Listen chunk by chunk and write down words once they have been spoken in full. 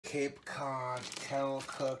Cape Cod kettle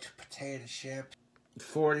cooked potato chips.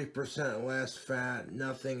 40% less fat,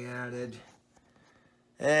 nothing added.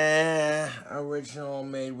 Original,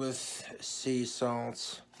 made with sea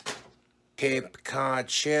salts. Cape Cod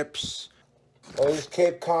chips. Those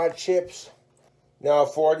Cape Cod chips, now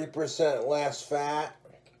 40% less fat.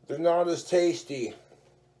 They're not as tasty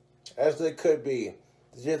as they could be.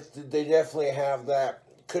 They definitely have that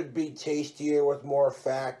could be tastier with more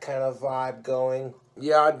fat kind of vibe going.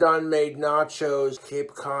 Yeah, I done made Nachos,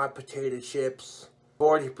 Cape Cod potato chips.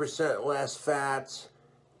 40% less fats.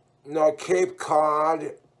 No, Cape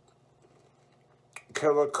Cod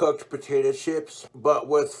kettle cooked potato chips, but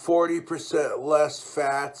with 40% less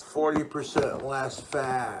fats, 40% less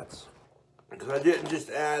fats. Because I didn't just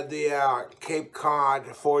add the Cape Cod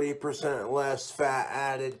 40% less fat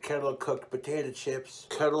added kettle cooked potato chips.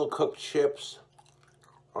 Kettle cooked chips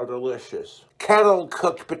are delicious. Kettle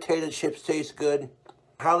cooked potato chips taste good.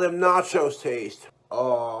 How them nachos taste?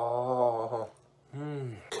 Oh,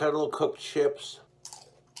 kettle cooked chips.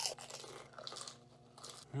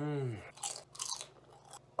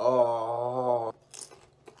 Oh.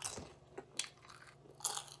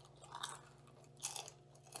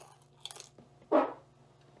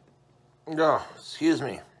 Oh, excuse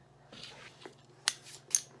me.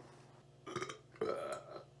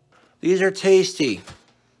 These are tasty.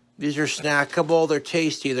 These are snackable. They're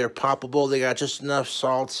tasty. They're poppable. They got just enough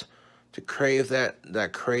salt to crave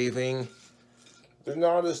that craving. They're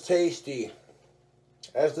not as tasty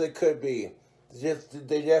as they could be.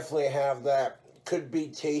 They definitely have that could be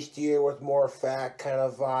tastier with more fat kind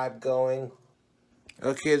of vibe going.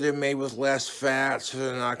 Okay, they're made with less fat, so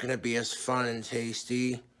they're not going to be as fun and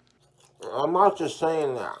tasty. I'm not just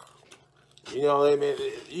saying that. You know,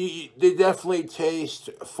 they definitely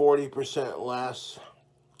taste 40% less.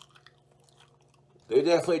 They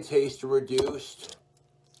definitely taste reduced.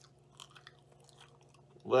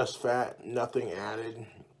 Less fat, nothing added.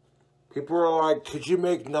 People are like, could you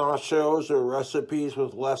make nachos or recipes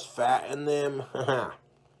with less fat in them?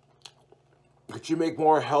 Could you make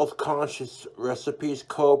more health-conscious recipes,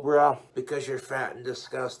 Cobra? Because you're fat and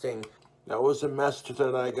disgusting. That was the message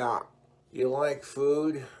that I got. You like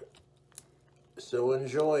food, so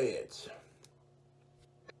enjoy it.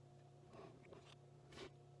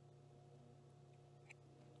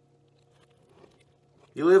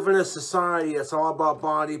 You live in a society that's all about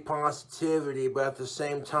body positivity, but at the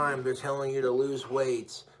same time, they're telling you to lose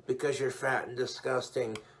weight because you're fat and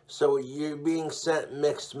disgusting. So you're being sent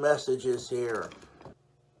mixed messages here.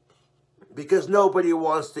 Because nobody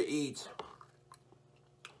wants to eat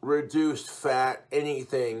reduced fat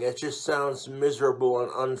anything. It just sounds miserable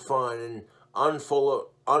and unfun and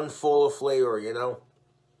unfull of flavor, you know?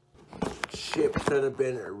 Chips that have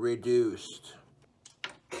been reduced.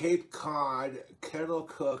 Cape Cod kettle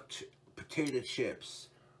cooked potato chips.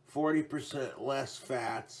 40% less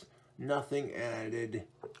fats, nothing added.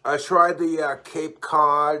 I tried the Cape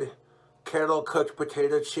Cod kettle cooked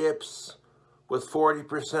potato chips with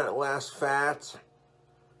 40% less fat.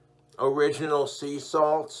 Original sea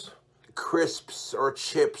salt, crisps or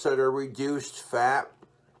chips that are reduced fat.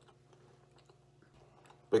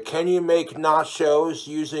 But can you make nachos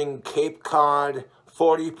using Cape Cod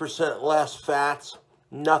 40% less fat,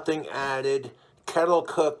 nothing added, kettle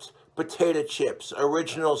cooked potato chips,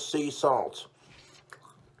 original sea salt?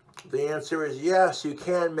 The answer is yes, you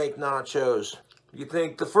can make nachos. You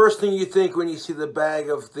think, the first thing you think when you see the bag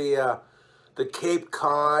of the Cape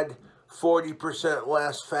Cod 40%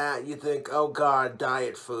 less fat, you think, oh God,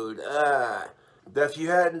 diet food. If you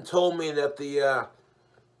hadn't told me that the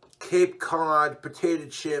Cape Cod potato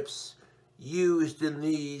chips used in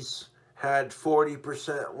these had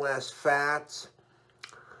 40% less fat,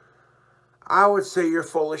 I would say you're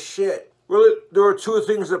full of shit. Really, there are two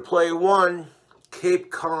things at play. One,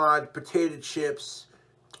 Cape Cod potato chips,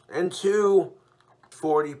 and two,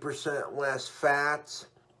 40% less fat.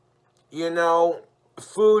 You know,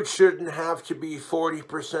 food shouldn't have to be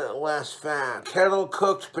 40% less fat. Kettle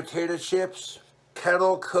cooked potato chips,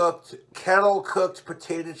 kettle cooked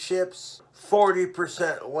potato chips,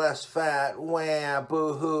 40% less fat. Wah,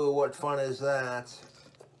 boo-hoo, what fun is that?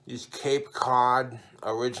 These Cape Cod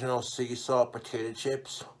original sea salt potato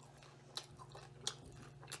chips.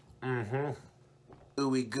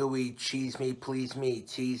 Ooey gooey, cheese me, please me,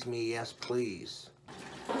 tease me, yes please.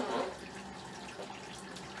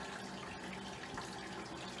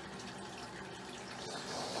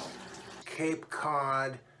 Cape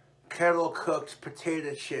Cod kettle cooked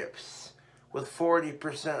potato chips with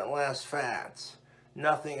 40% less fats,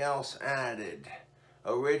 nothing else added.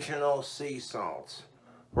 Original sea salt.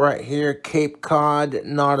 Right here, Cape Cod,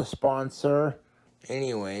 not a sponsor.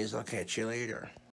 Anyways, I'll catch you later.